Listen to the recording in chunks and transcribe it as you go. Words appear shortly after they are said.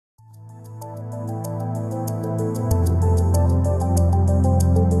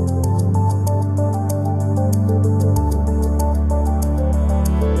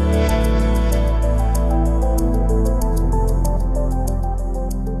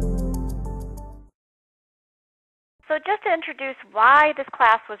So just to introduce why this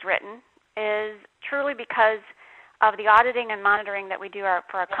class was written is truly because of the auditing and monitoring that we do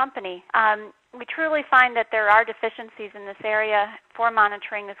for our company. We truly find that there are deficiencies in this area for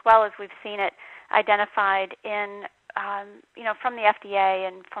monitoring, as well as we've seen it identified in, from the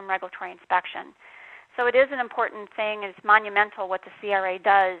FDA and from regulatory inspection. So it is an important thing, and it's monumental what the CRA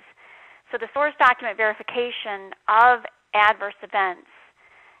does. So the source document verification of adverse events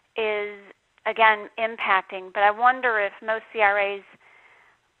is, again, impacting, but I wonder if most CRAs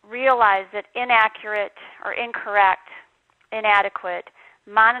realize that inaccurate or incorrect, inadequate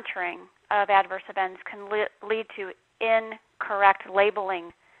monitoring of adverse events can lead to incorrect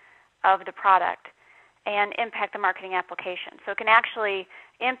labeling of the product and impact the marketing application. So it can actually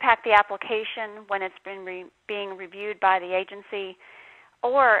impact the application when it's been being reviewed by the agency,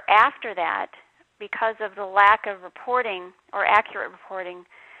 or after that, because of the lack of reporting or accurate reporting,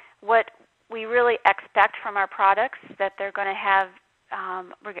 what we really expect from our products that they're going to have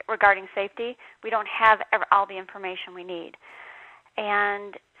regarding safety, we don't have all the information we need.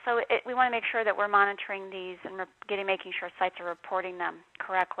 And so we want to make sure that we're monitoring these and making sure sites are reporting them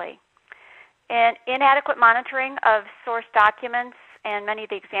correctly. And inadequate monitoring of source documents, and many of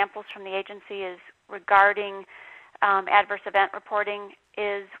the examples from the agency is regarding adverse event reporting,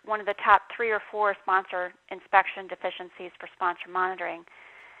 is one of the top 3 or 4 sponsor inspection deficiencies for sponsor monitoring.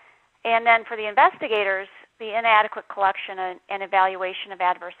 And then for the investigators, the inadequate collection and evaluation of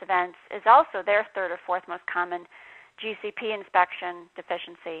adverse events is also their 3rd or 4th most common GCP inspection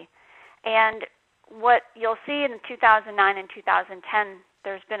deficiency. And what you'll see in 2009 and 2010,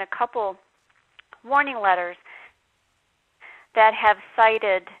 there's been a couple warning letters that have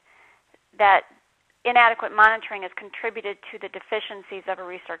cited that inadequate monitoring has contributed to the deficiencies of a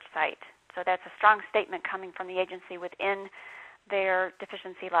research site. So that's a strong statement coming from the agency within their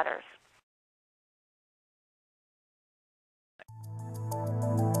deficiency letters.